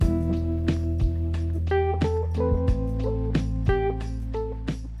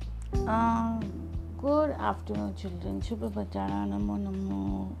afternoon, children. Shubha Bhatana, Namo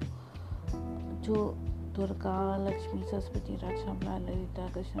Namo. Jo Durga, Lakshmi, Saraswati, Rajshambhala, Lalita,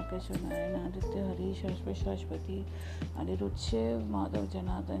 Krishna, Keshav, Narayana, Aditya, Hari, Saraswati, Anirudh, Madhav,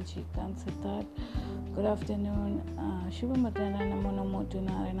 Janardhan, Shrikant, Siddharth. Good afternoon. Shubha Bhatana, Namo Namo to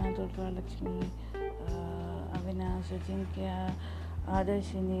Narayana, Durga, Lakshmi, Avinash, Ajinkya,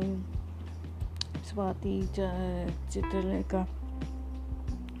 Adarshini, Swati, Chitraleka,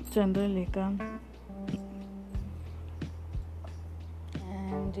 Chandraleka.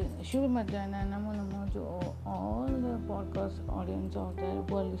 Shubha Madhyana, Namo Namo to all the podcast audience out there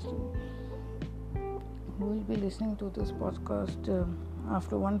who are listening, who will be listening to this podcast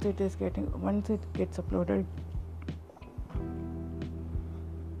after once it gets uploaded.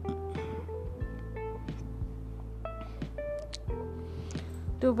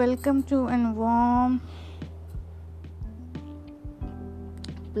 To welcome to a warm,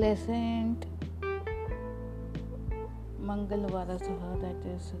 pleasant Mangalwara Saha, that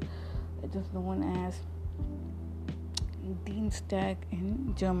is, it is known as Dienstag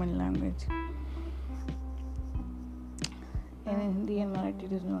in German language. In Hindi and Marathi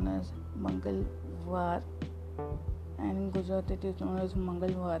it is known as Mangalwar, and in Gujarati it is known as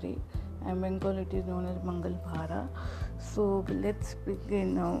Mangalwari, and Bengal it is known as Mangalbhara. So let's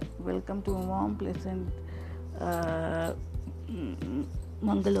begin now. Welcome to a warm, pleasant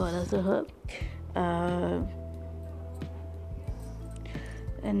Mangalwara Saha.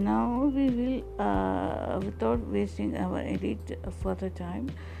 And now we will, without wasting our edit further time,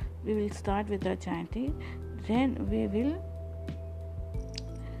 we will start with our chanting. Then we will,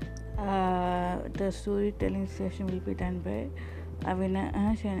 the storytelling session will be done by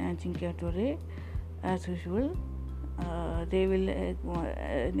Avinash and Ajinkya today. As usual, they will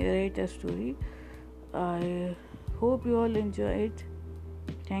narrate a story. I hope you all enjoy it.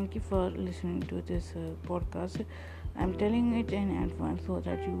 Thank you for listening to this podcast. I'm telling it in advance so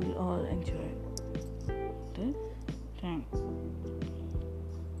that you will all enjoy it. Okay? Thanks.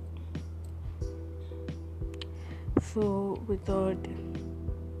 So, without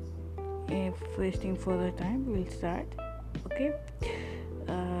wasting further time, we'll start. Okay?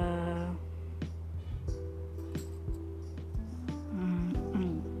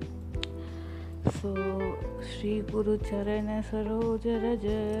 So, Shri Guru Charana Saroja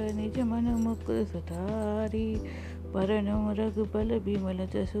Raja Nij Manu Mukur Satari Paranam Raghupal Bimal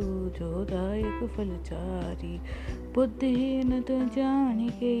Jasu Jodayak Falchari Buddhi Nata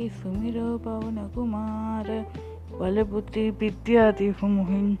Janike Sumiro Pavana Kumara Balabuddhi Vidyati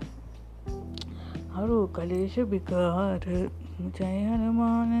Humuhin Haru Kalesha Bikar Jai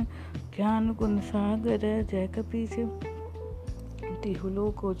Hanuman Gyan Gun Sagar Jai Kapisa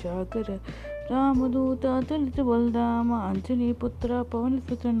Tihulo Ko Jagar रामदूता तुलित बलदामा Anjani पुत्र पवन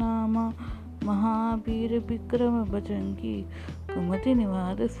सुत नामा महावीर विक्रम बजरंगी कुमति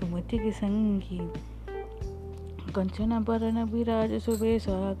निवार सुमति की संगी कंचन बरन विराज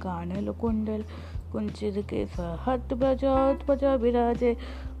सुबेसा कानल कुंडल कुंचित केसा हट बजा विराजे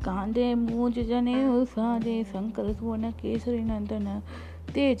कांधे मूंज जने उसाजे शंकर सुवन केसरी नंदन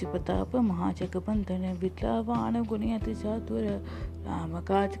तेज प्रताप महाजगबंधन विद्यावान गुणियति चातुर राम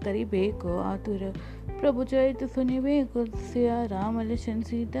काज करिबे को आतुर प्रभु चरित सुनिबे को सिया राम लखन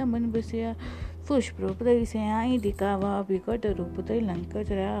सीता मन बसिया पुष्प से आई दिखावा विकट रूप तय लंका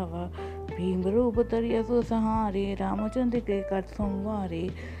जरावा भीम रूप तरिया सो सहारे रामचंद्र के कर संवारे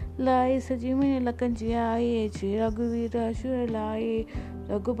लाए सजीवनी लखन जियाए छे रघुवीर असुर लाए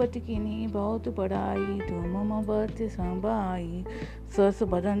रघुपति कीन्ही बहुत बड़ाई तुम मम भक्त संभाई सस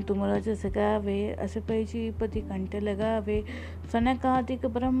बदन तुम रजस गावे अस पैची पति कंठ लगावे सनकादिक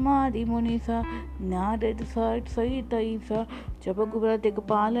ब्रह्मादि मुनीसा नारद सहित ईसा जब गुब्रत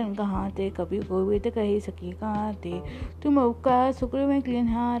पालन कहाते कभी गोविद कही सकी कहाते तुम उपकार शुक्र में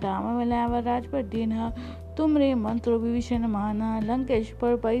क्लीन्हा राम मिलावर राज पर दीन्हा तुम रे मंत्र विभीषण माना लंकेश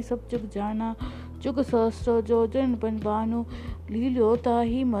पर पाई सब जुग जाना जुग सहस्त्र जो जन बन बानु लीलो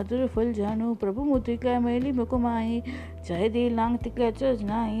ताही मधुर फल जानू प्रभु मुद्रिका मैली मुकुमाई जय दे लांग तिकला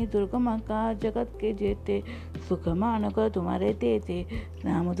चरनाई दुर्गम का जगत के जेते सुख मान कर तुम्हारे देते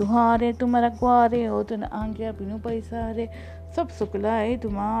राम दुहारे तुम रखवारे हो तुम आज्ञा बिनु पैसारे सब सुख लाए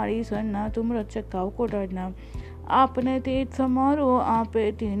तुम्हारी सरना तुम रक्षक काऊ को डरना आपने तेज समारो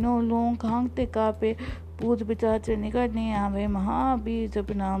आपे तीनों लोग खांगते कापे पूत पिचाच निकटने आवे महावीर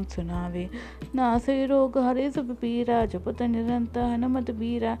जप नाम सुनावे नासे रोग हरे सब पीरा जपत निरंतर हनुमत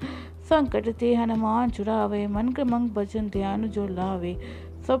बीरा संकट ते हनुमान छुड़ावे मन क्रमंग भजन ध्यान जो लावे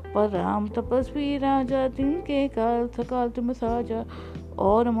सब पर राम तपस्वी राजा तिनके काल सकाल तुम साजा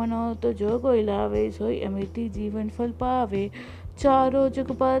और मनो तो जो कोई लावे सोई अमिति जीवन फल पावे चारों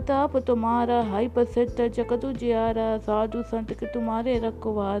जग प्रताप तुम्हारा, हाय प्रसिद्ध जगत उजियारा। साधु संत के तुम्हारे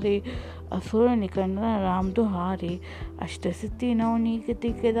रखवारे, असुर निकंदन राम दुहारे। अष्ट सिद्धि नवनीति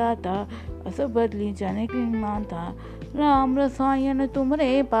के दाता, अस बदली जाने की माता। राम रसायन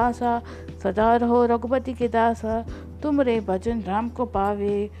तुमरे पासा, सदा रहो रघुपति के दासा। तुमरे भजन राम को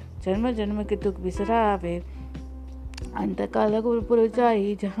पावे, जन्म जन्म के दुख बिसरावे। अंत काल गुरुपुर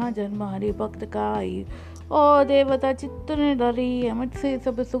जाई, जहाँ जन्म हरि भक्त काई। ओ देवता चित्त ने डरी, अमित से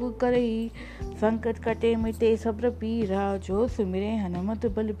सब सुख करई। संकट कटे मिटे सब पीरा, जो सुमिरे हनुमत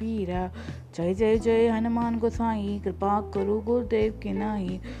बलबीरा। जय जय जय हनुमान गोसाई, कृपा करो गुरुदेव के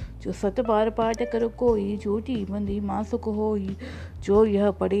नाई। जो सत बार पाठ करो कोई, झूठी बंदी माँ सुख होई। जो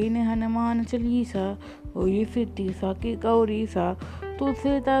यह पढ़े न हनुमान चालीसा, होई सिद्धि साकी गौरी सा।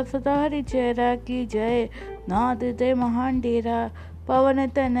 तुलसीदास सदा हरि चेहरा की जय, नाद जय महान डेरा। पवन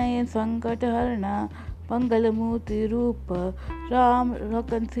तनय संकट हरना, मंगल मूर्ति रूप। राम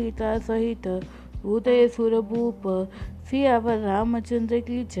लखन सीता सहित, उदय सुर भूप। सियावर रामचंद्र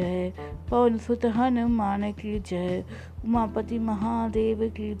की जय, पवन सुत हनुमान की जय। उमापति महादेव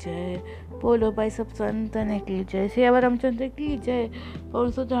की जय, बोलो भाई सब संतन की जय। सियावर रामचंद्र की जय,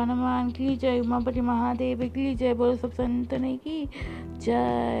 पवन सुत हनुमान की जय। उमापति महादेव की जय, बोलो सब संतन की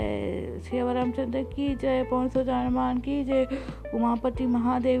जय। सियावर रामचंद्र की जय, पवन सुत हनुमान की जय। उमापति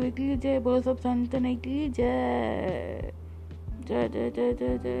महादेव की जय, बोलो सब संतन की जय। जय जय जय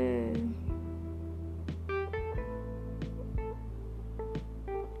जय जय।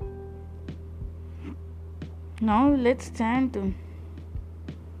 Now let's chant.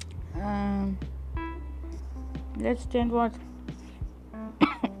 Let's chant what?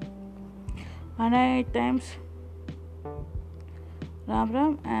 108 times Ram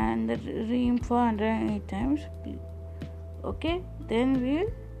Ram and the Reem for 108 times. Okay, then we'll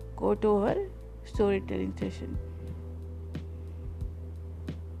go to our storytelling session.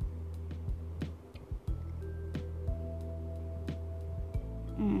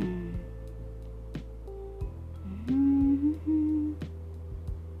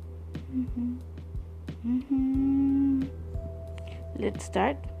 Let's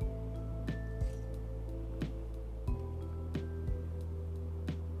start.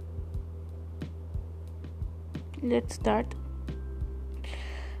 Let's start.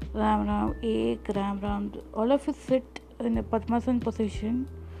 Ram Ram Ek, Ram Ram. All of you sit in a Padmasana position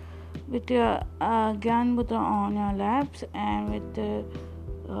with your Gyan Mudra on your laps and with the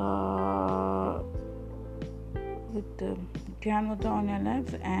Gyan Mudra on your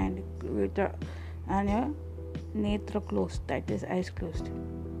laps and with and your netra closed, that is eyes closed.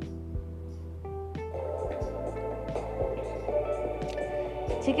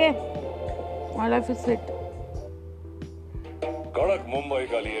 ठीक है, all of you sit. कड़क मुंबई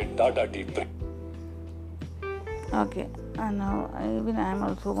का लिए Tata tea. Okay, and now I am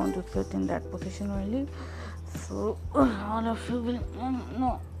also going to sit in that position only. So all of you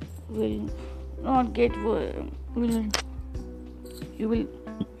will not get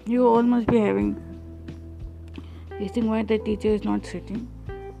you all must be having reason why the teacher is not sitting.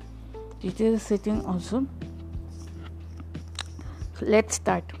 Teacher is sitting also. So let's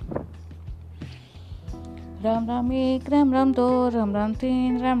start. Ram Ram Ek, Ram Ram Do, Ram Ram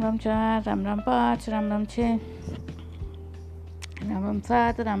Teen, Ram Ram Char, Ram Ram Paanch, Ram Ram Chhe, Ram Ram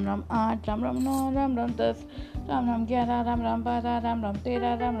Saat, Ram Ram Aath, Ram Ram Nau, Ram Ram Das, Ram Ram 11, Ram Ram 12, Ram Ram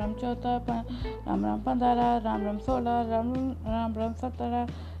 13, Ram Ram 14, Ram Ram 15, Ram Ram 16, Ram Ram 17,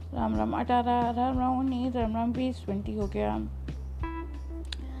 Ram Ram 18, Ram Ram 19, Ram Ram 20, 20 हो गया.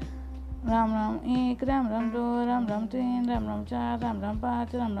 राम राम एक, राम राम दो, राम राम तीन, राम राम चार, राम राम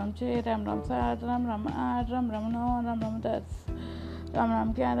पाँच, राम राम छः, राम राम सात, राम राम आठ, राम राम नौ, राम राम 10, राम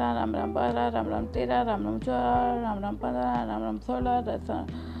राम 11, राम राम 12, राम राम 13, राम राम 14, राम राम 15, राम राम 16,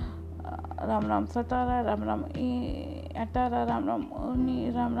 राम राम 17, राम राम 18, राम राम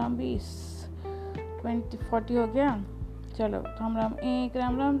 19, राम राम 20, 40 हो गया. चलो, राम राम एक,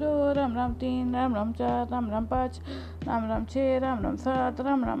 राम राम दो, राम राम तीन, राम राम चार, राम राम पाँच, राम राम छः, राम राम सात,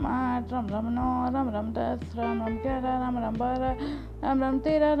 राम राम आठ, राम राम नौ, राम राम 10, राम राम 11, राम राम 12, राम राम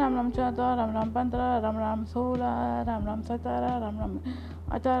 13, राम राम 14, राम राम 15, राम राम 16, राम राम 17, राम राम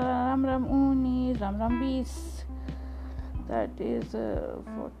 18, राम राम 19, राम राम 20, that is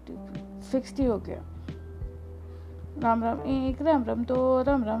 60 हो गया. राम राम एक, राम राम दो,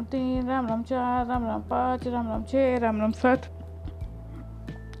 राम राम तीन, राम राम चार, राम राम पाँच, राम राम छः, राम राम सात,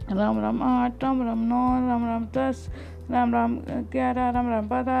 राम राम आठ, राम राम नौ, राम राम 10, राम राम 11, राम राम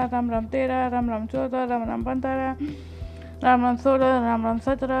 12, राम राम 13, राम राम 14, राम राम 15, राम राम 16, राम राम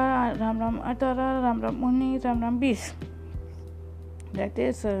 17, राम राम 18, राम राम 19, राम राम 20. That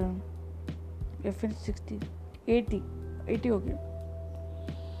is 60, 80. 80 हो गई।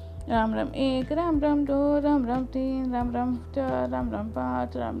 Ram Ram 1, Ram Ram 2, Ram Ram 3, Ram Ram 4, Ram Ram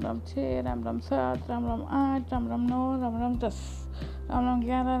 5, Ram Ram 6, Ram Ram 7, Ram Ram 8, Ram Ram 9, Ram Ram 10, Ram Ram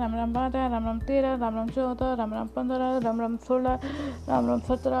 11, Ram Ram 12, Ram Ram 13, Ram Ram 14, Ram Ram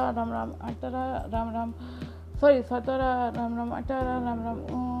 15, Ram Ram 16, Ram Ram 17, Ram Ram 18, Ram Ram 17, Ram Ram 18, Ram Ram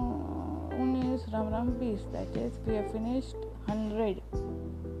 19, Ram Ram 20. That is, we have finished 100.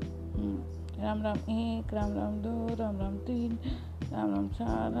 Ram Ram 1, Ram Ram 2, Ram Ram 3, Ram Ram 4,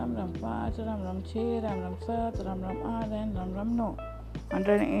 Ram Ram 5, Ram Ram 6, Ram Ram 7, Ram Ram 8, and Ram Ram 9.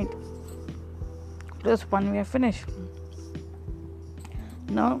 108. Plus 1 we have finished.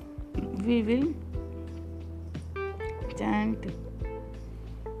 Now we will chant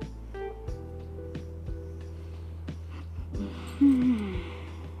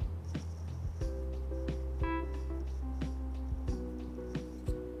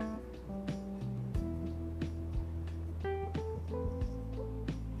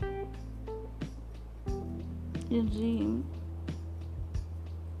Dream.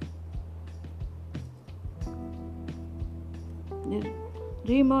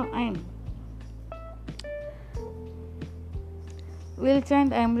 Dream or I'm. We'll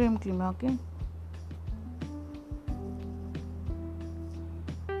chant I'm Dream Clean, okay?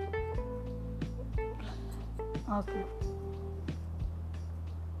 Okay.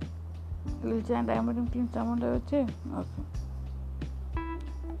 We'll chant I'm Dream Clean Chamunda Vache. Okay.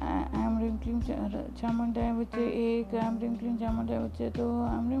 I'm Dream Clean Chamunda Vache 1, I'm Dream Clean Chamunda Vache 2,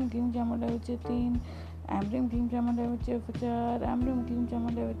 I'm Dream Clean Chamunda Vache 3, I'm Dream Clean Chamunda Vache 4, I'm Dream Clean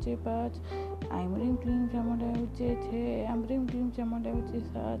Chamunda Vache 5, I'm Dream Clean Chamunda Vache 6, I'm Dream Clean Chamunda Vache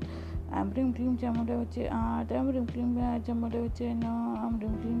 7, I'm Dream Clean Chamunda Vache 8, I'm Dream Clean Chamunda Vache 9, I'm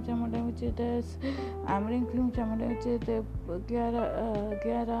Dream Clean Chamunda Vache 10, I'm Dream Clean Chamunda Vache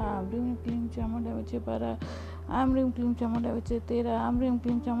 11, I'm Dream Clean Chamunda Vache 12, I'm Dream Clean Chamunda Vache 13, I'm Dream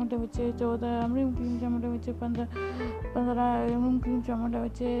Clean Chamunda Vache 14, I'm Dream Clean Chamunda Vache 15, I'm Dream Clean Chamunda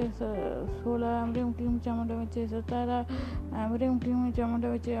Vache 16, I'm Dream Clean Chamunda Vache 17, I'm Dream Clean Chamunda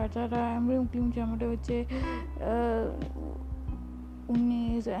Vache 18, I'm Dream Clean Chamunda Vache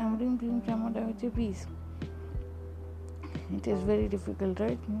 19, I'm Dream Clean Chamunda Vache 20. It is very difficult,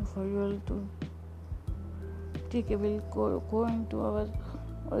 right, for you all to take a will go into our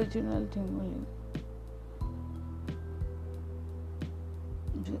original thing only.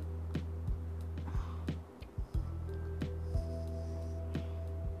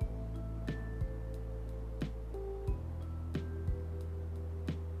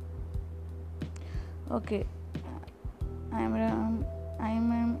 Okay, I'm 1,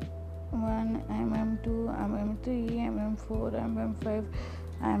 I'm 2, I'm 3, I'm 4, I'm 5,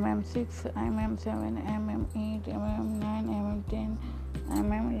 I'm 6, I'm 7, I'm 8, I'm 9, I'm 10,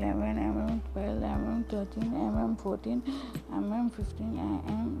 I'm 11, I'm 12, I'm 13, I'm 14, I'm 15,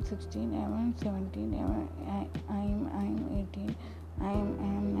 I'm 16, I'm 17, I'm 18, I'm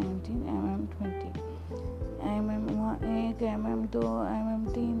 19, I'm 20. I'm 1, I'm 2, I'm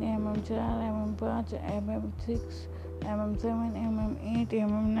 3, I'm 4, I'm 5, I'm 6, I'm 7, I'm 8,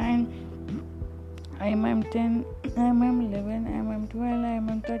 I'm 9, I'm 10, I'm 11, I'm 12,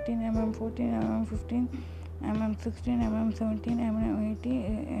 I'm 13, I'm 14, I'm 15, I'm 16, I'm 17, I'm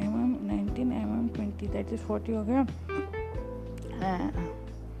 18, I'm 19, I'm 20. That is 40 हो गया. I'm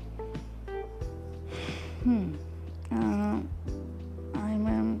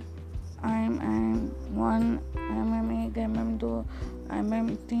 1, I'm 1, I'm 2,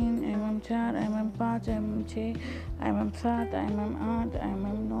 I'm 3, I'm 4, I'm 5, I'm 6, I'm 7, I'm 8, I'm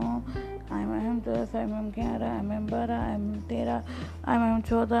 9, I'm 10, I'm 11, I'm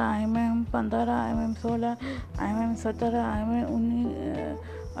 12, I'm 13, I'm 14, I'm 15, I'm 16, I'm 17,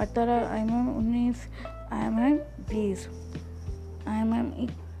 I'm 18, I'm 19, I'm 20, I'm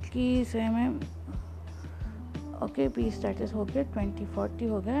 21, okay 20. That is हो गया 20 40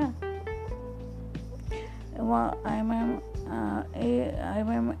 हो गया. I'm 1, I'm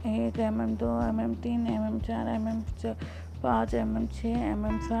 2, I'm 3, I'm 4, I'm 5, I'm 6,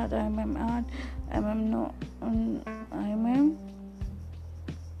 I'm 7, I'm 8, I'm 9, I'm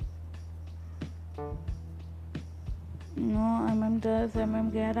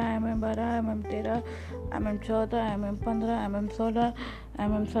 10, I'm 11, I'm 12, I'm 13, I'm 14, I'm 15,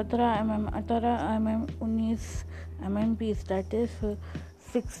 I'm 16, I'm 17, I'm 18, I'm 19, I'm 20. That is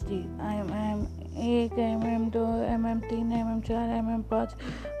 60. I'm 1, I'm 2, I'm 3, I'm 4, I'm 5,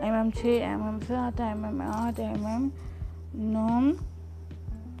 I'm 6, I'm 7, I'm 8, I'm 9,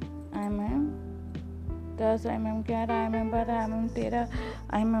 I'm 10,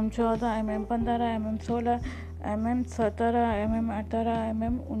 I'm 11, I'm 12, I'm 13, I'm 14, I'm 15, I'm 16, I'm 17, I'm 18, I'm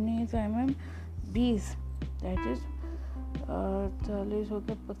 19, I'm 20. That is 40 हो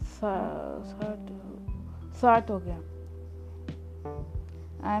गया, 60 हो गया।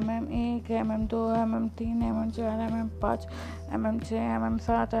 MM1, MM2, MM3, MM4, MM5, MM6,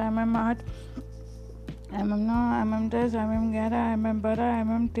 MM7, MM8, MM9, MM10, MM11, MM12,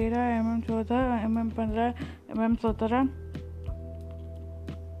 MM13, MM14, MM15, MM17,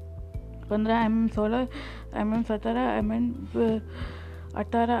 15, MM16, MM17, MM18,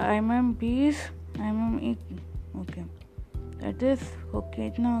 MM20, MM1, okay that is okay.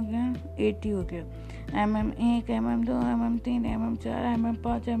 इतना हो गया, 80 हो गया। MM1, MM2, MM3, MM4, MM5,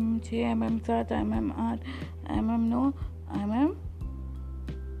 MM6, MM7, MM8, MM9, MM10,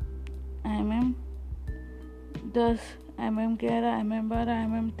 MM11, MM12,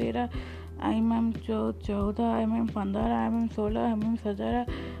 MM13, MM14, MM15, MM16, MM17,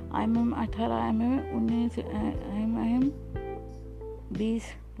 MM18, MM19, MM20,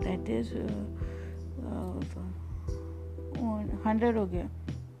 that is 100 हो गया,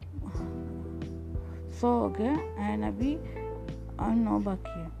 100 हो गया। And अभी 9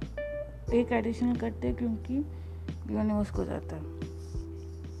 बाकी है। एक एडिशनल करते हैं क्योंकि यूनिवर्स को जाता है।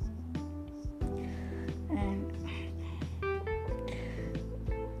 And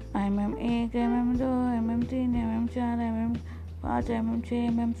MM1, MM2, MM3, MM4, MM5, MM6,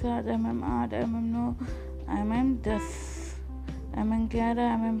 MM7, MM8, MM9, MM10, MM11,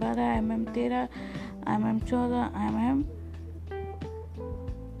 MM12, MM13, MM14, MM15,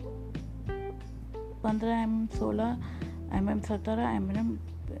 MM16, MM17, MM18,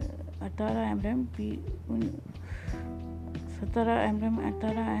 MM17, MM18, MM19,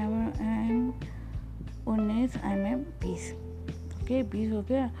 MM20। Okay, 20 हो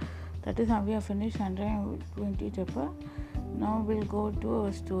गया। That is how we have finished 120 chapter. Now we'll go to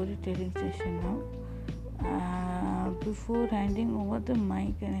our storytelling session now. Before handing over the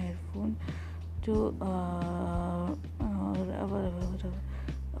mic and headphone to our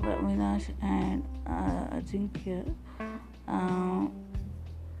Avinash and Ajinkya,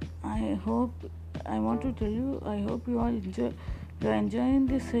 I want to tell you, I hope you all you're enjoying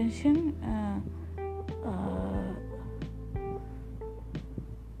this session.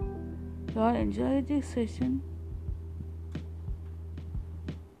 You all enjoy this session.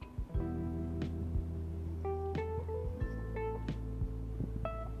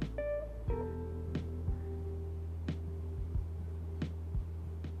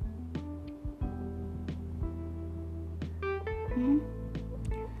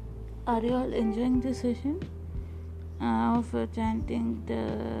 Are you all enjoying this session of chanting the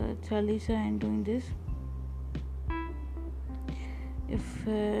Chalisa and doing this? If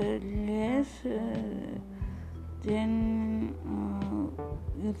yes, then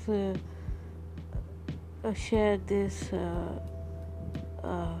share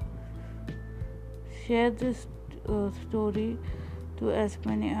this story to as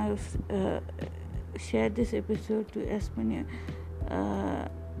many share this episode to as many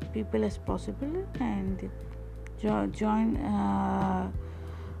people as possible, and join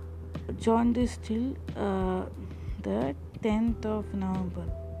this till the 10th of November.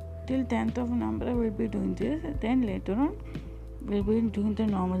 Till 10th of November I will be doing this, then later on we'll be doing the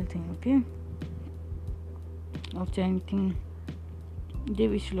normal thing, okay, of chanting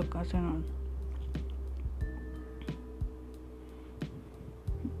Devi Shlokas and all.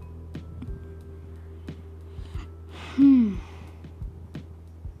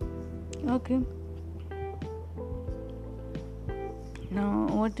 Okay, now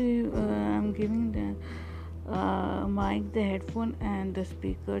what do you I'm giving the mic, the headphone and the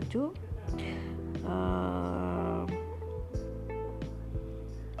speaker to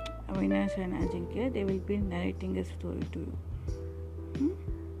Avinash and Ajinkya. They will be narrating a story to you.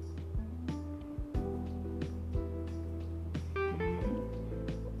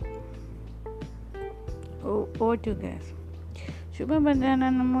 Over to you guys. Shubha Bandhana,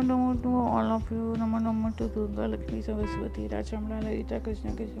 Namo Namo to all of you. Namo Namo to Durga, Lakshmi, Saraswati, Rachamla, Lalita,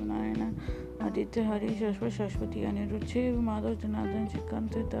 Krishna, Krishna, Aditya, Hari, Shashwati, Anirudh, Madhav, Janardhan,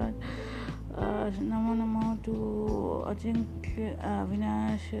 Chikant, Siddharth. Namo Namo to Ajinkya,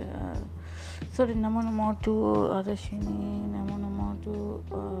 Avinash. Namo Namo to Adashini. Namo Namo to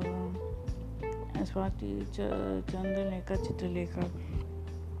Swati, Chandalekha, Chitralekha.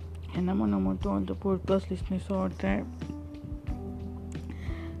 And Namo Namo to all the podcast listeners out there.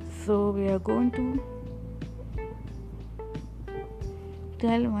 So we are going to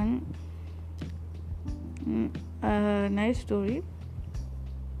tell one nice story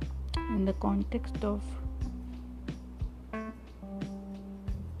in the context of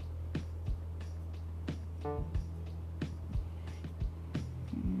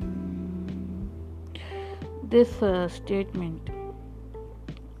this statement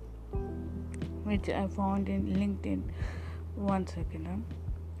which I found in LinkedIn. One second,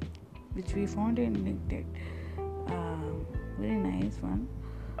 which we found in LinkedIn. Very nice one.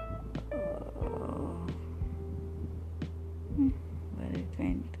 Where it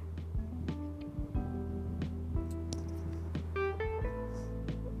went.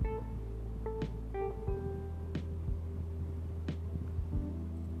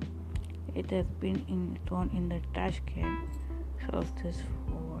 It has been thrown in the trash can of this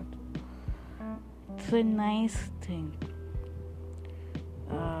forward. It's a nice thing.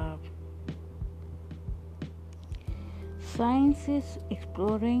 Science is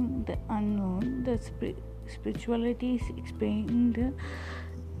exploring the unknown. The spirituality is explaining the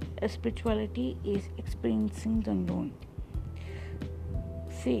spirituality is experiencing the known.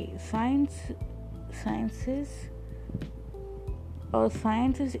 See, science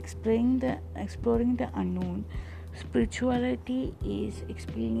is exploring the unknown. Spirituality is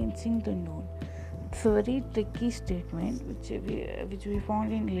experiencing the known. It's a very tricky statement which we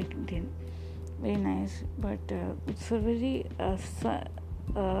found in LinkedIn. Very nice, but it's a very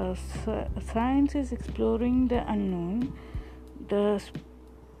science is exploring the unknown. The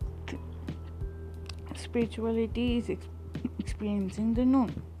spirituality is experiencing the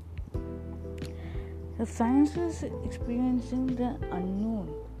known. The science is experiencing the unknown.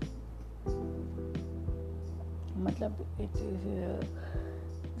 Matlab, it is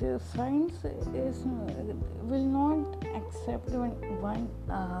the science will not accept when one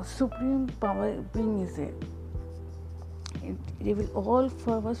supreme power being is there. They will all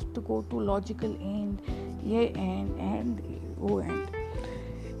for us to go to logical end, A end and O end.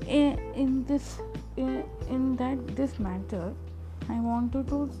 In this matter, I wanted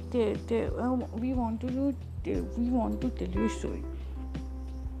to we want to tell you a story.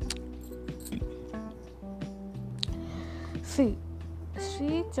 See,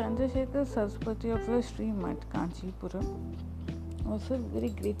 Sri Chandrasekhar Saraswati of the Sri Math Kanchipuram was a very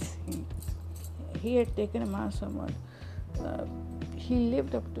great saint. He had taken a mass award. He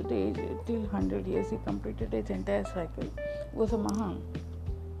lived up to the age till 100 years. He completed his entire cycle. He was a Mahan,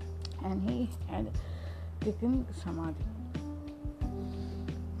 and he had taken Samadhi.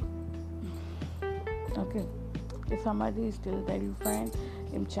 Okay, the Samadhi is still there. You find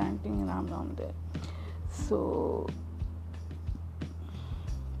him chanting Ram Ram there. So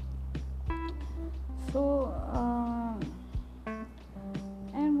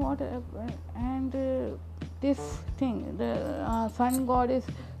and what and this thing, the sun god is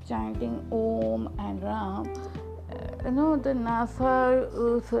chanting Om and Ram. The NASA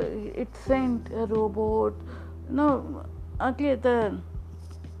it sent a robot. Actually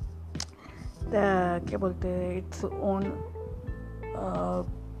its own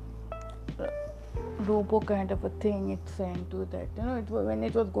robo kind of a thing it sent to that. When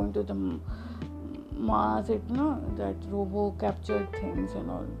it was going to the Mars, that robo captured things and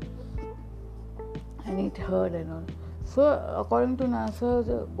all, and it heard and all. So according to NASA,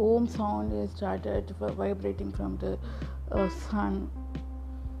 the Om sound is started vibrating from the sun,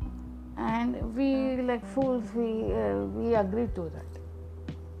 and we like fools we agreed to that.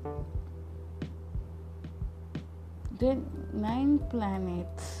 Then 9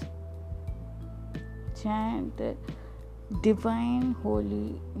 planets chant the divine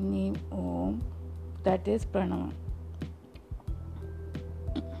holy name Om, that is Pranama.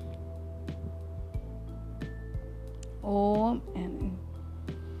 Om and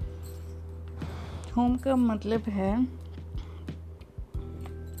Om का मतलब है,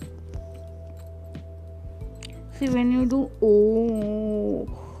 see, when you do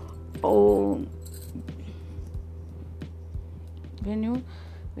Om,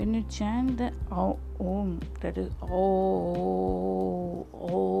 when you chant the Om, that is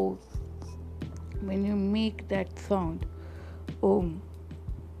when you make that sound Om,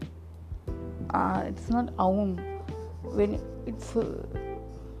 it's not Aum. When it's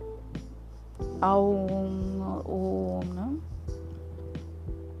Aum or Om, no?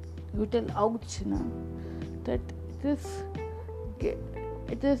 You tell ouch, no? That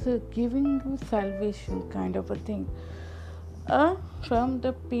it is giving you salvation kind of a thing. From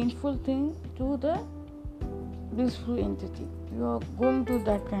the painful thing to the blissful entity. You are going to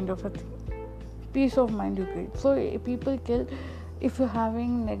that kind of a thing. Peace of mind you get. So people tell, if you're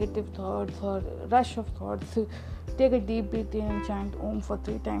having negative thoughts or rush of thoughts, take a deep breath in and chant Om for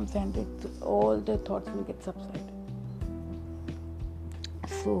 3 times, and all the thoughts will get subsided.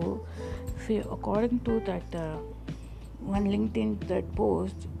 So, see, according to that one LinkedIn that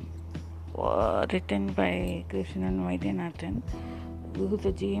post written by Krishnan Vaidyanathan, who is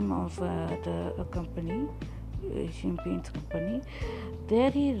the GM of the company, Asian Paints Company.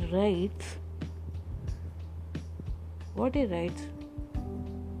 There he writes, what he writes?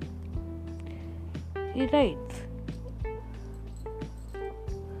 He writes,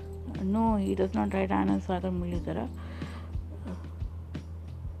 no, he does not write Anand Sadar Mulidara.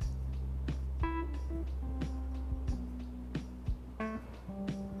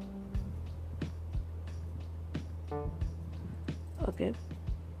 Okay,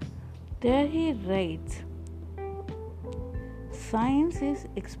 there he writes, science is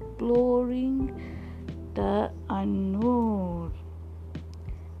exploring the unknown.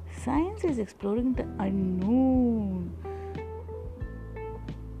 Science is exploring the unknown.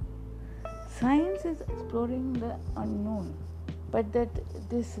 Science is exploring the unknown. But that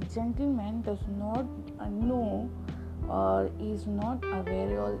this gentleman does not know or is not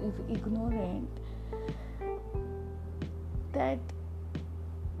aware or is ignorant that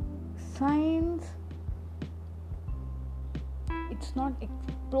science, it's not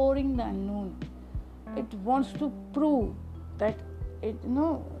exploring the unknown. It wants to prove that it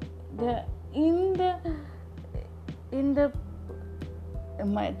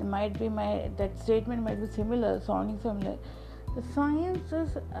that statement might be sounding similar. The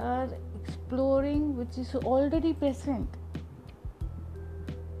sciences are exploring which is already present.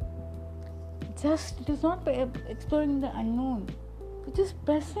 Just it is not exploring the unknown, which is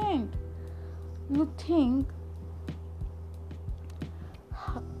present. You think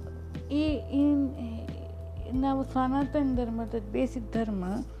in our Sanatana Dharma, that basic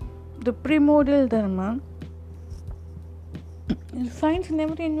Dharma, the primordial Dharma, science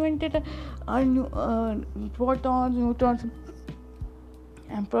never invented protons, neutrons,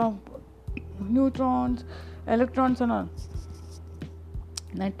 neutrons, electrons and all.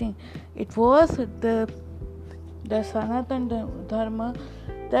 Nothing. It was the Sanatana Dharma,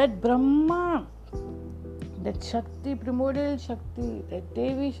 that Brahma, that Shakti, primordial Shakti, that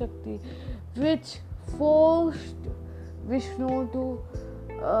Devi Shakti, which forced Vishnu to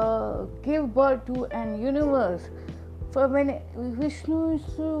give birth to an universe. For when Vishnu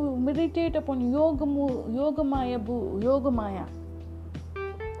used to meditate upon Yogamaya,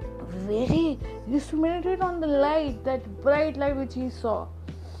 he used to meditate on the light, that bright light which he saw.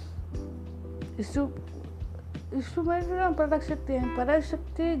 Used to meditate on Parakshakti, and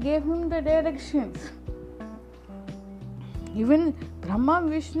Parakshakti gave him the directions. Even Brahma,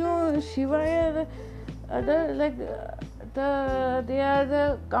 Vishnu, Shiva, they are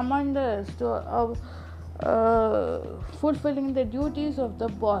the commanders of fulfilling the duties of the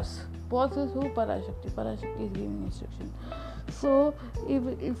boss. Boss is who? Parashakti. Parashakti is giving instruction. So, if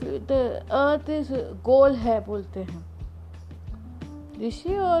the earth is गोल है बोलते हैं,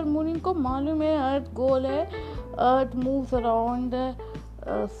 ऋषि और मुनि को मालूम है अर्थ गोल है. Earth moves around the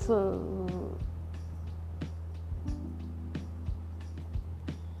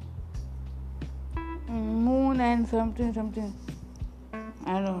moon and something.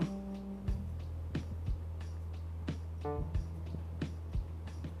 I don't know.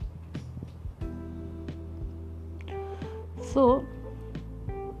 So,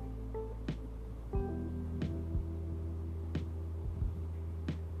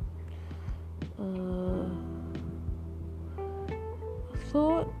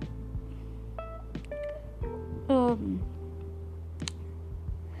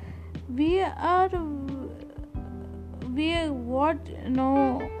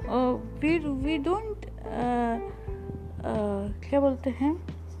 we don't क्या बोलते हैं,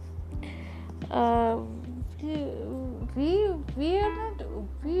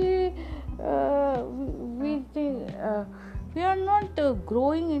 we are not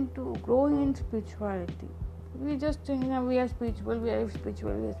growing in spirituality. We just think that we are spiritual. We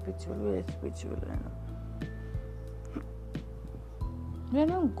are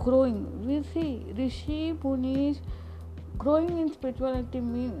not growing. We see Rishi Munis growing in spirituality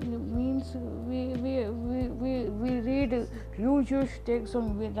means we read huge texts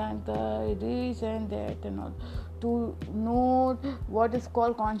on Vedanta, this and that and all, to know what is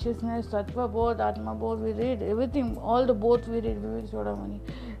called consciousness, Sattva Bodh, Atma Bodh. We read everything, all the both we read, Vivek Chodamani,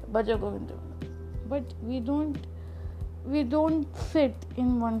 Bhaja Govinda. But we don't sit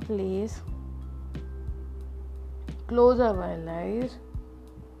in one place, close our eyes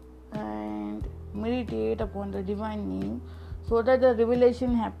and meditate upon the divine name so that the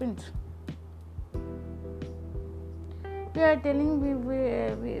revelation happens. We are telling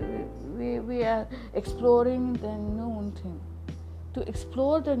we are exploring the known thing. To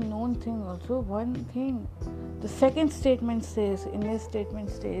explore the known thing also, one thing, the second statement says,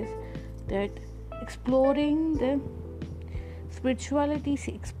 that exploring the spirituality is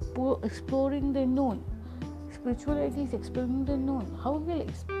exploring the known. spirituality is explaining the known. How will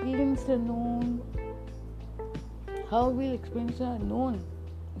experience the known? How will experience the known?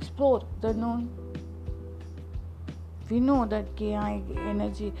 Explore the known. We know that कि यहाँ एक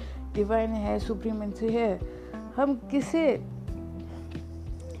energy divine है, supremacy है. हम कैसे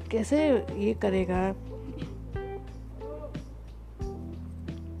ये करेगा?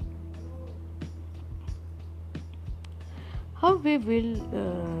 How we will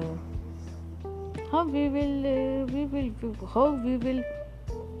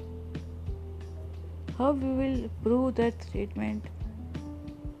prove that statement?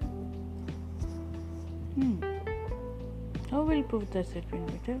 How will prove that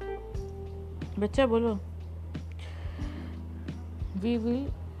statement, बेटा? बच्चा बोलो. We will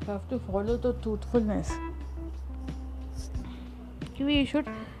have to follow the truthfulness. We should,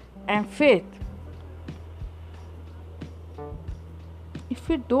 and faith. If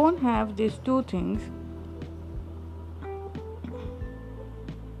we don't have these two things,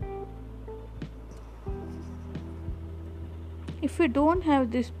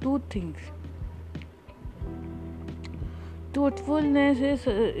 truthfulness is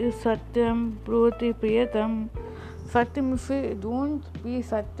Satyam, Proti, Priyatam. Satyam, if we don't be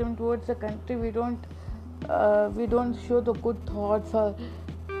Satyam towards the country, we don't show the good thoughts or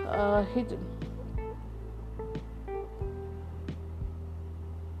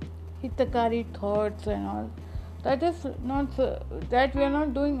hitakari thoughts and all. That is not that we are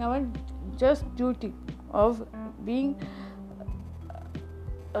not doing our just duty of being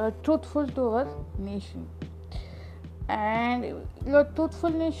truthful to our nation. And your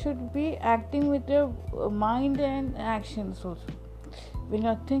truthfulness should be acting with your mind and actions also. When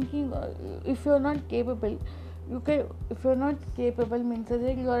you're thinking, if you're not capable, if you're not capable means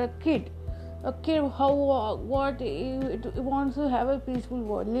that you're a kid. A kid, what it wants to have a peaceful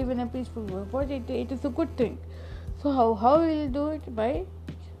world, live in a peaceful world. But it is a good thing. So how will you do it? By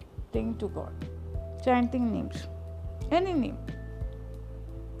praying to God, chanting names, any name.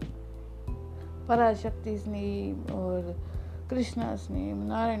 Parashakti's name or Krishna's name,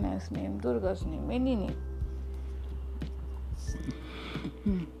 Narayana's name, Durga's name, any name.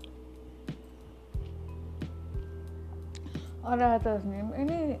 Or Radha's name,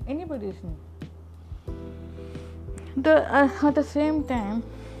 anybody's name. At the same time,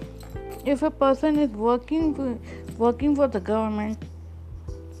 if a person is working for the government,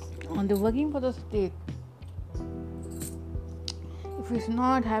 working for the state, if he's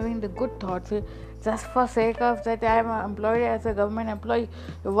not having the good thoughts, just for sake of that I am employed as a government employee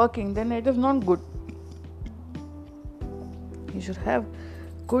working, then it is not good. You should have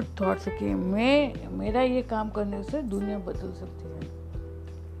good thoughts कि मेरा ये काम करने से दुनिया बदल सकती है,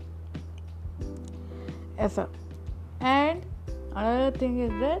 ऐसा. And another thing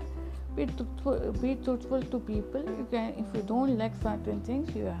is that be truthful to people. You can, if you don't like certain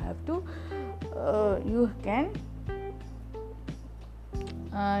things, you can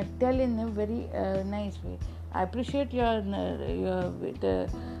tell in a very nice way. I appreciate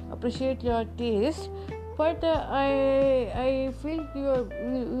your taste, but I feel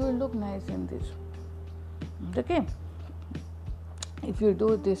you look nice in this. Okay, if you do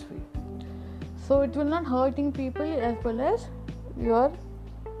it this way, so it will not hurting people as well as you are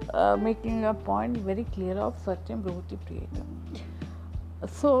making a point very clear of Satyam, Prabhuti, Priyatam.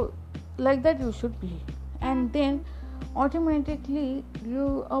 So like that you should be, and then automatically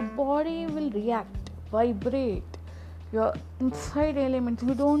your body will react, vibrate. Your inside elements,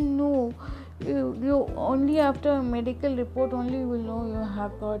 you don't know. You only after a medical report only you will know you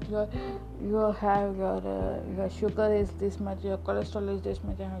have got your sugar is this much, your cholesterol is this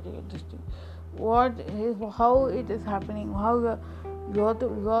much, and this thing. How it is happening, how you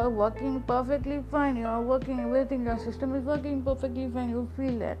are working perfectly fine, you are working everything, your system is working perfectly fine, you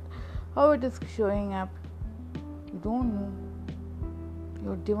feel that. How it is showing up, you don't know.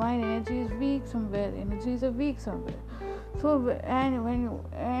 Your divine energy is weak somewhere, energies are weak somewhere. So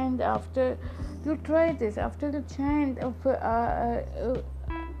and after you try this, after you chant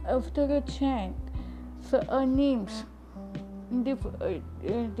so names,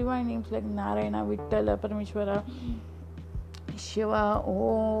 divine names like Narayana, Vittala, Parameshwara, Shiva,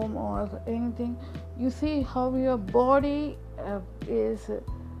 Om, or anything, you see how your body is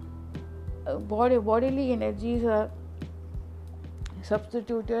bodily energies are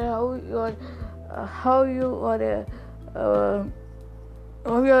substituted, how your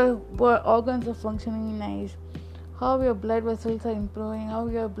organs are functioning nice, how your blood vessels are improving, how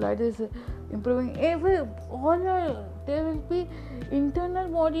your blood is improving. There will be internal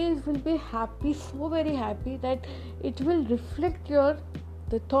bodies will be happy, so very happy that it will reflect the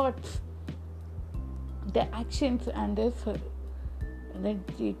thoughts. their actions and their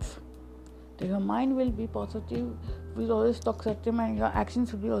deeds. So your mind will be positive, will always talk satyam, and your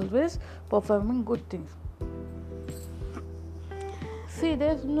actions will be always performing good things. See,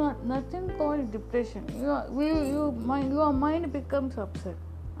 there's nothing called depression. Your mind becomes upset,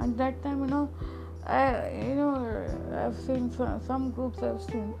 and that time, I've seen some groups. I've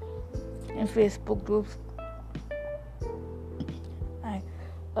seen in Facebook groups. I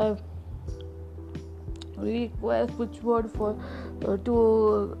require switchboard for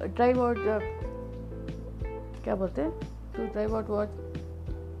to drive out the क्या बोलते हैं to drive out what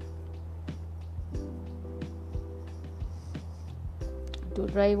to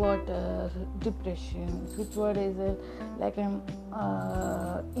drive out depression. Switchboard is like an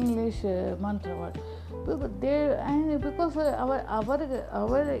English mantra word. Because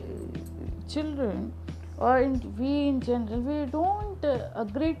our children or we in general, we don't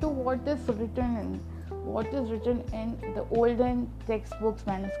agree to what is written in the olden textbooks,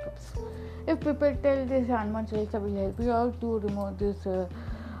 manuscripts. If people tell this Hanuman Chalisa will help you out to remove this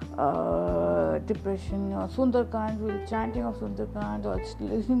depression, or Sundarkand, chanting of Sundarkand or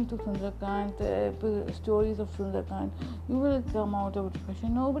listening to Sundarkand, stories of Sundarkand, you will come out of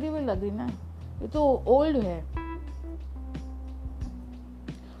depression. Nobody will agree ना. ये तो old है.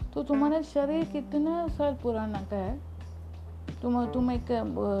 तो तुम्हारा शरीर कितना साल पुराना का है? तुम एक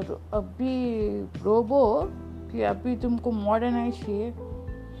अभी रोबो कि अभी तुमको मॉडर्नाइज चाहिए.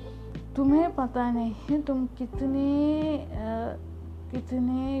 तुम्हें पता नहीं है तुम कितने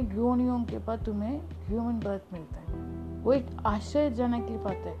योनियों के बाद तुम्हें ह्यूमन बर्थ मिलता है. वो एक आश्चर्यजनक की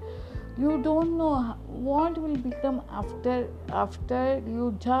बात है. You don't know what will become after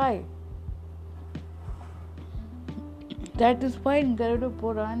you die. That is why in Garuda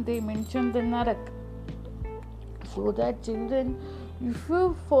Puran they mention the Narak, so that children, if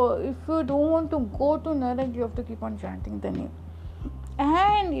you don't want to go to Narak, you have to keep on chanting the name.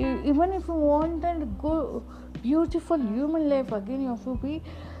 And even if you want a good, beautiful human life again, you have to be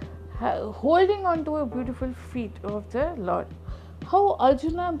holding on to a beautiful feet of the Lord. How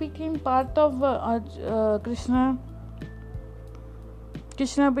Arjuna became part of Krishna.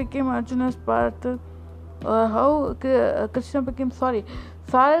 Krishna became Arjuna's part. How Krishna became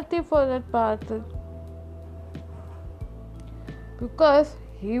Sarathi for that path, because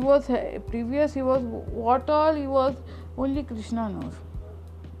he was only Krishna knows.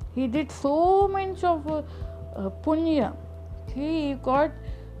 He did so much of punya. He got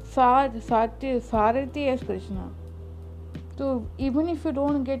Sarathi as Krishna. So even if you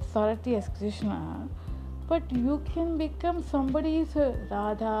don't get Sarathi as Krishna, but you can become somebody's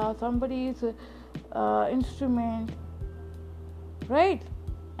Radha, somebody's instrument, right?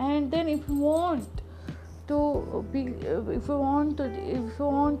 And then if you want to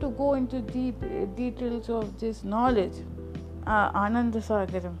go into deep details of this knowledge, Ananda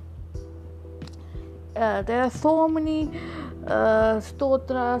Sagaram, there are so many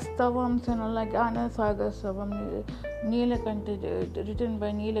stotras, stavams and all, like Ananda Sagar Stavam, Neelakanta, written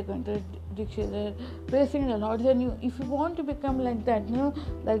by Neelakanta Dikshidhar, praising the Lord. Then if you want to become like that,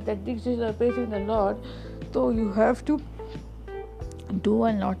 like that Dikshidhar praising the Lord, so you have to do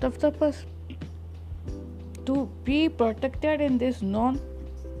a lot of tapas to be protected in this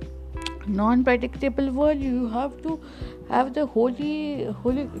non-predictable world. You have to have the holy,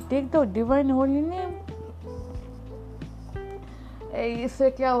 take the divine holy name. इससे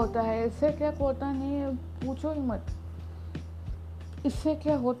क्या होता है, इससे क्या होता नहीं है, पूछो ही मत. इससे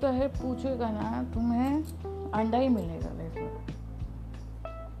क्या होता है पूछेगा ना, तुम्हें अंडा ही मिलेगा वैसे.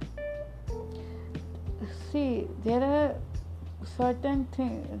 See, there are certain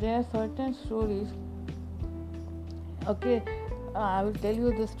stories. Okay, I will tell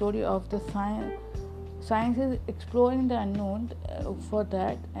you the story of the science is exploring the unknown for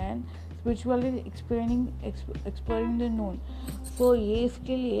that, and spirituality exploring the known. So ये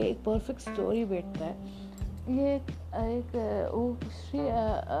इसके लिए एक perfect story बैठता है. ये एक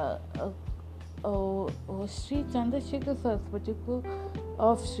श्री चंद्रशेखर सरस्वती को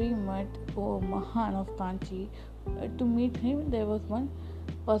of Srimad Mahan of Kanchi, to meet him there was one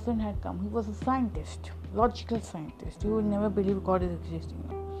person had come. He was a scientist, logical scientist. You will never believe God is existing.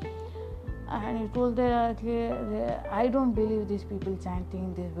 And he told that I don't believe these people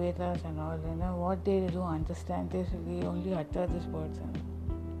chanting these Vedas and all, what they don't understand, they only utter these words.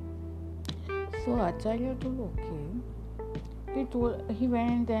 So Acharya told, okay. He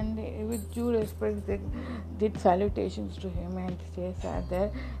went and with due respect they did salutations to him and they sat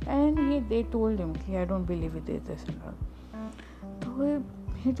there, and they told him, I don't believe it is this and all. So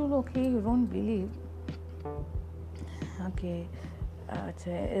he told, okay, you don't believe. Okay.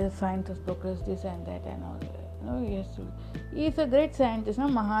 scientist progress this and that and all. He's a great scientist, ना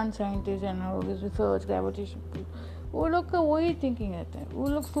महान scientist and all his research gravitation. वो लोग का वही thinking रहता है, वो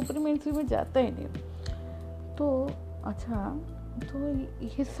लोग सुपरमेंसी में जाता ही नहीं. तो अच्छा, तो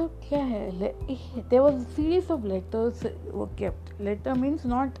ये सब क्या है? There was a series of letters were kept. Letter means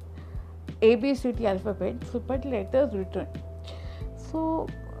not ABCD alphabet, but letters written. So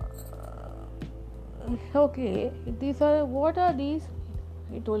okay, what are these?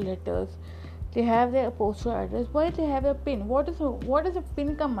 He told letters. They have their postal address. Why they have a pin? What is a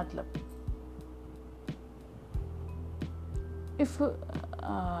pin का मतलब? If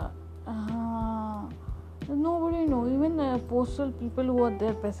nobody know, even postal people who are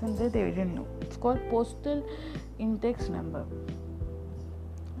there present there, they didn't know. It's called postal index number.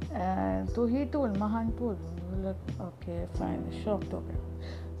 So he told, Mahan told, like, okay, fine, shocked हो गया.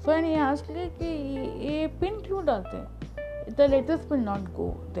 So he asked कि ये pin क्यों डालते हैं? The letters will not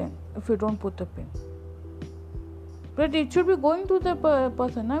go then if you don't put the pin. But it should be going to the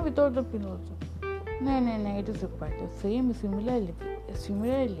person, na, without the pin also. No, it is required.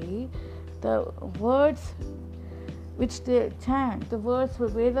 Similarly, the words which they chant, the words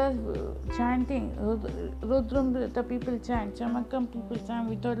Vedas chanting, Rudram the people chant, Chamakam people chant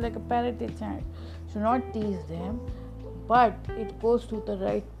without like a parrot they chant. Should not tease them, but it goes to the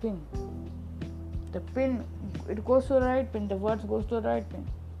right pin. The pin, it goes to the right pin, the words goes to the right pin.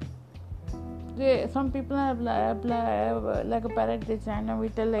 Some people have like a parrot they chant and we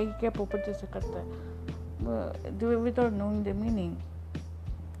tell like क्या पोपट जैसे करता है, without knowing the meaning.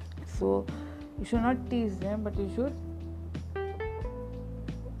 So you should not tease them, but you should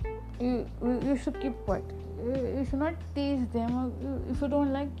keep quiet. You should not tease them. If you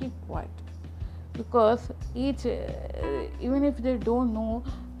don't like, keep quiet, because even if they don't know,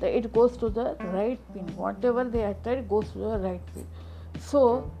 that it goes to the right pin. Whatever they uttered goes to the right pin.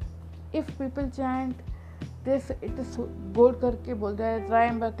 So if people chant this, it is bold करके बोल रहा है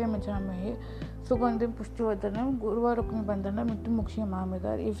त्रायंबके मचामहे सुगंधिम पुष्टिवर्धनम गुरुवारुक्म बंधनम मृत्युमुक्षीय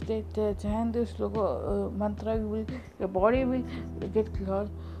महामेदार. If they chant this mantra, your body will get cured.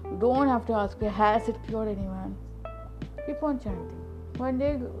 You don't have to ask, has it cured anyone? Keep on chanting. One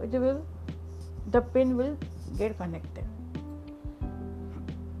day the pin will get connected.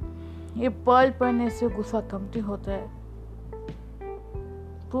 ये पर्ल पढ़ने से गुस्सा कमती होता है.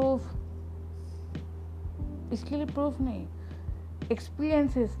 प्रूफ, इसके लिए प्रूफ नहीं,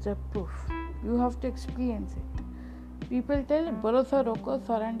 experience is the proof. You have to experience it. People tell भरोसा रखो,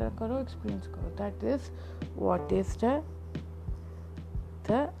 सरेंडर करो, एक्सपीरियंस करो. That is what is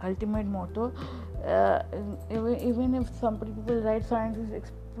the ultimate motto. Even if some people write science is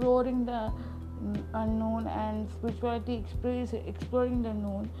exploring the unknown and spirituality exploring the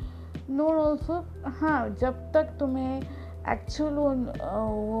known also. हाँ, जब तक तुम्हें actual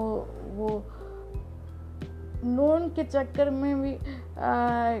वो known के चक्कर में we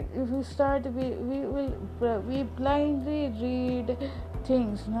if we start we blindly read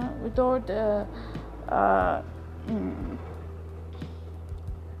things, no, without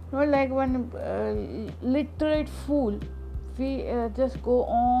not like one literate fool. We just go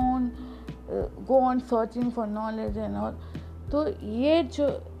on searching for knowledge and all. तो ये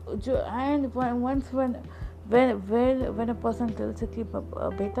जो and once when a person tells कि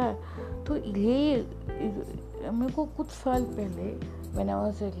बेटा, तो ये मेरे को कुछ साल पहले when I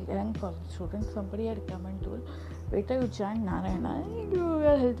was a young college student, somebody had come and told, बेटा, you chant Narayana,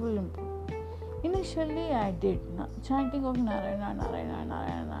 your health will improve. Initially I did chanting of Narayana.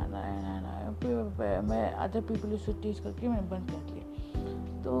 मैं other people used to teach करके मैंने बंद कर लिया.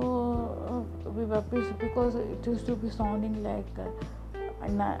 तो because it used to be sounding like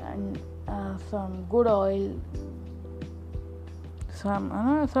some good oil.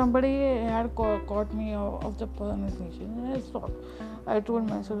 Somebody had caught me of the pronunciation, and I stopped. I told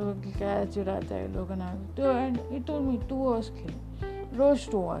myself कि क्या चिढ़ाता है लोग ना. And he told me 2 hours के रोज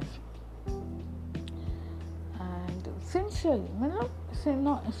 2 hours. सिंसियरली मतलब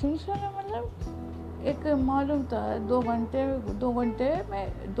एक मालूम था 2 घंटे में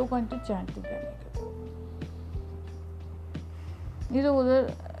 2 घंटे चैंटिंग करने का. इधर उधर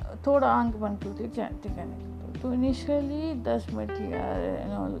थोड़ा आंख बंद करती चैंटिंग करने का. तो इनिशियली 10 मिनट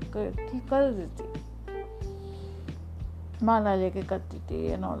कर देती, माला लेके करती थी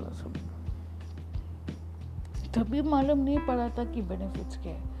एंड ऑल सब. तभी मालूम नहीं पड़ा था कि बेनिफिट्स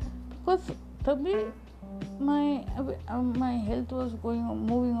क्या है. बिकॉज तभी my health was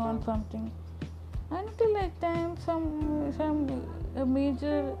moving on something, until that time some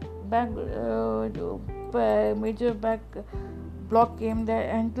major back block came there.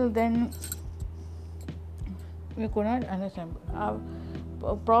 Until then We could not understand.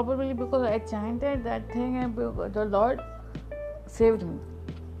 Probably because I chanted that thing and the Lord saved me.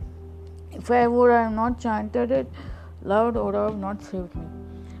 If I would have not chanted it, Lord would have not saved me.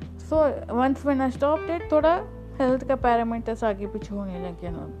 So once when I stopped it, थोड़ा health का parameters आगे पीछे होने लगे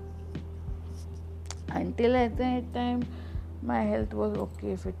ना. Until at that time, my health was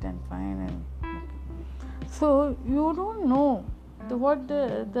okay, fit and fine, and okay. So you don't know what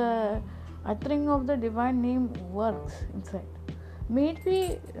the uttering of the divine name works inside.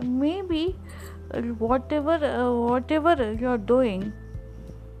 Maybe whatever you're doing,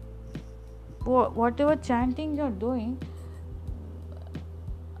 whatever chanting you're doing,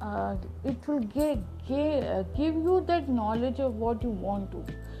 it will give you that knowledge of what you want to.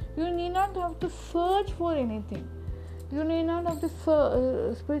 You need not have to search for anything. You need not have to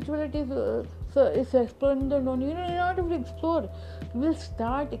spirituality is exploring the known. You need not have to explore. You will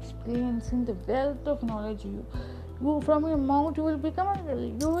start experiencing the wealth of knowledge. You from your mouth you will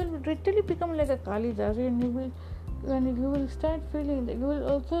literally become like a Kalidas, and you will start feeling that you will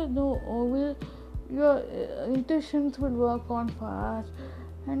also know. Your intuitions will work on fast,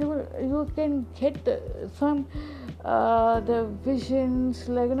 and you can get some the visions,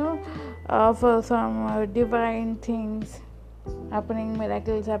 like of some divine things happening,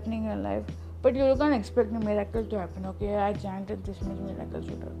 miracles happening in your life. But you can't expect a miracle to happen. Okay, I chanted this much, miracle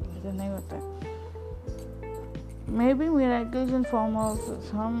should happen. ऐसा नहीं होता है. Maybe miracles in form of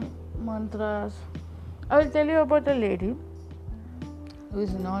some mantras. I will tell you about a lady who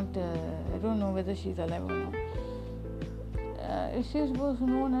is not, I don't know whether she's alive or not. She was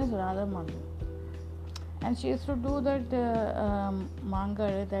known as Radha Manga, and she used to do that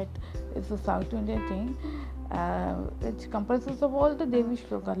manga, that is a South Indian thing, which comprises of all the Devi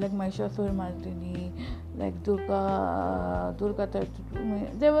shlokas, like Mahishasura Mardini, like Durga 32.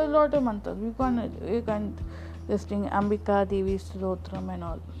 There were a lot of mantras. You can't this thing, Ambika Devi Stotram and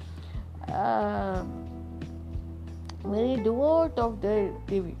all. Very devout of the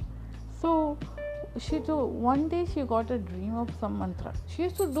Devi. So one day she got a dream of some mantra. She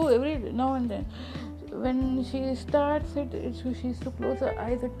used to do every now and then. When she starts it, she used to close her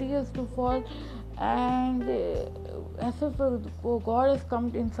eyes, the tears to fall, and as if God has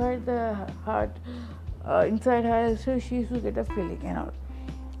come inside the heart, inside her, so she used to get a feeling and all.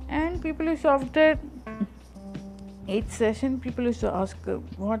 And people used to, after each session, people used to ask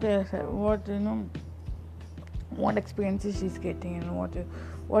what experiences she's getting and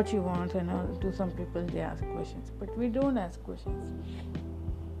what she wants, and all. To some people they ask questions, but we don't ask questions.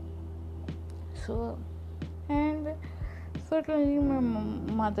 So, and certainly my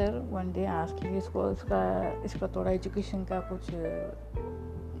mother one day asked me, इसका थोड़ा education का कुछ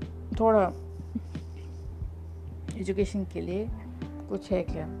थोड़ा education के लिए कुछ है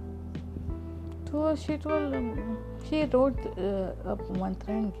क्या? So she wrote a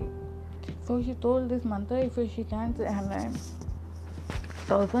mantra and gave. So she told this mantra, if she chants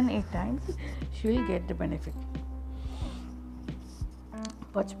 1,008 times, she will get the benefit.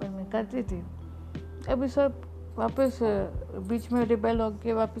 बचपन में करती थी. अभी सब वापस बीच में रिबेल हो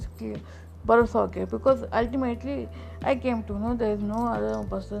गए, वापस बरस हो गए. Because ultimately I came to know there is no other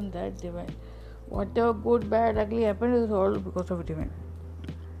person that divine. Whatever good, bad, ugly happened is all because of divine.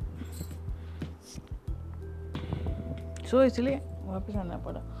 So इसलिए वापस आना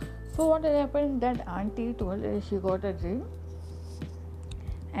पड़ा. So what had happened, that auntie told her she got a dream,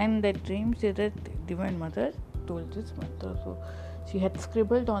 and that dream said that Divine Mother told this mantra. So she had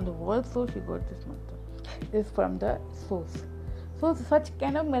scribbled on the wall, so she got this mantra. It's from the source. So such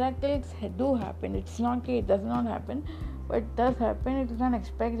kind of miracles do happen. It's not that it does not happen, but it does happen. It is not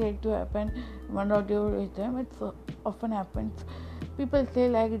expected it to happen one or two times. It often happens. People say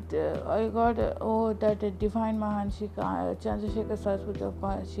like, I got that divine Mahanshi Chandrasekhar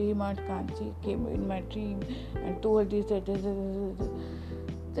Saraswati, she came in my dream and told this, it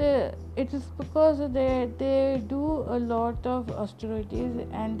is because they do a lot of austerities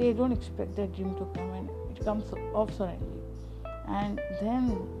and they don't expect that dream to come, and it comes off suddenly. And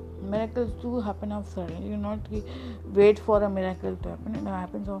then miracles do happen off suddenly. You not wait for a miracle to happen, it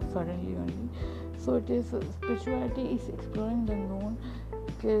happens off suddenly only. So it is, spirituality is exploring the known,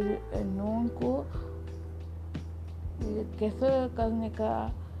 known को कैसे करने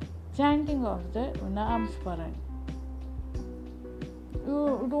का, chanting of the नाम स्मरण.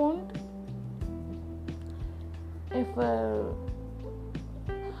 You don't, if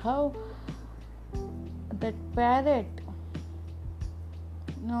how that parrot,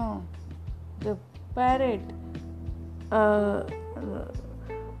 no, the parrot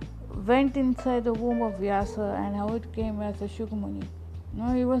went inside the womb of Vyasa, and how it came as a Shukamuni.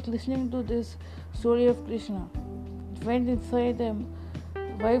 No, he was listening to this story of Krishna. Went inside the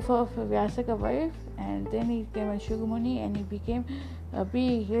wife of Vyasaka wife, and then he became a Shugamuni, and he became अभी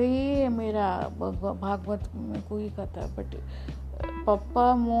यही मेरा भागवत में कोई कहता है, but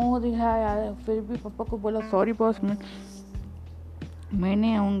पापा मोह दिखाया, फिर भी पापा को बोला सॉरी बॉस, मैं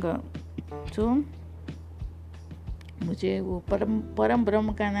नहीं आऊँगा. तो मुझे वो परम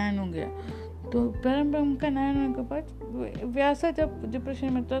ब्रह्म का नयन हो गया. तो परम ब्रह्म का नयन होने के बाद व्यासा जब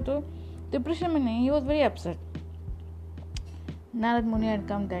डिप्रेशन में था, तो डिप्रेशन में नहीं, he was very upset. Narad Muni had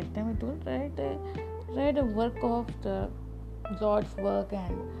come that time. He told, write a work of the Lord's work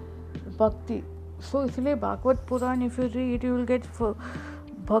and bhakti. So इसलिए भागवत पुराण, if you read, you will get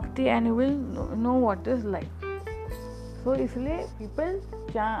bhakti and you will know what is life. So इसलिए people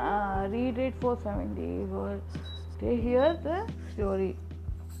read it for 7 days or they hear the story.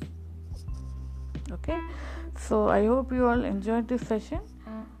 Okay, so I hope you all enjoyed this session.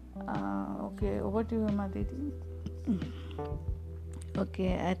 Okay, over to you, Madidi.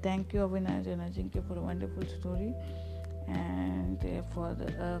 Okay, I thank you, Avinash and Ajinkya, for a wonderful story and for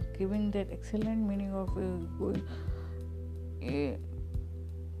giving that excellent meaning of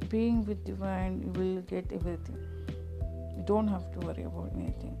being with divine. You will get everything. You don't have to worry about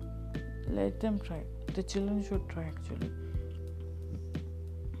anything. Let them try. The children should try, actually.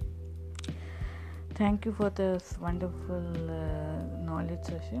 Thank you for this wonderful knowledge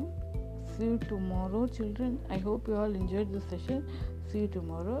session. See you tomorrow, children. I hope you all enjoyed this session. See you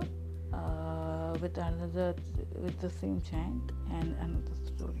tomorrow with the same chant and another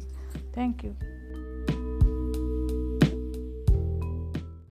story. Thank you.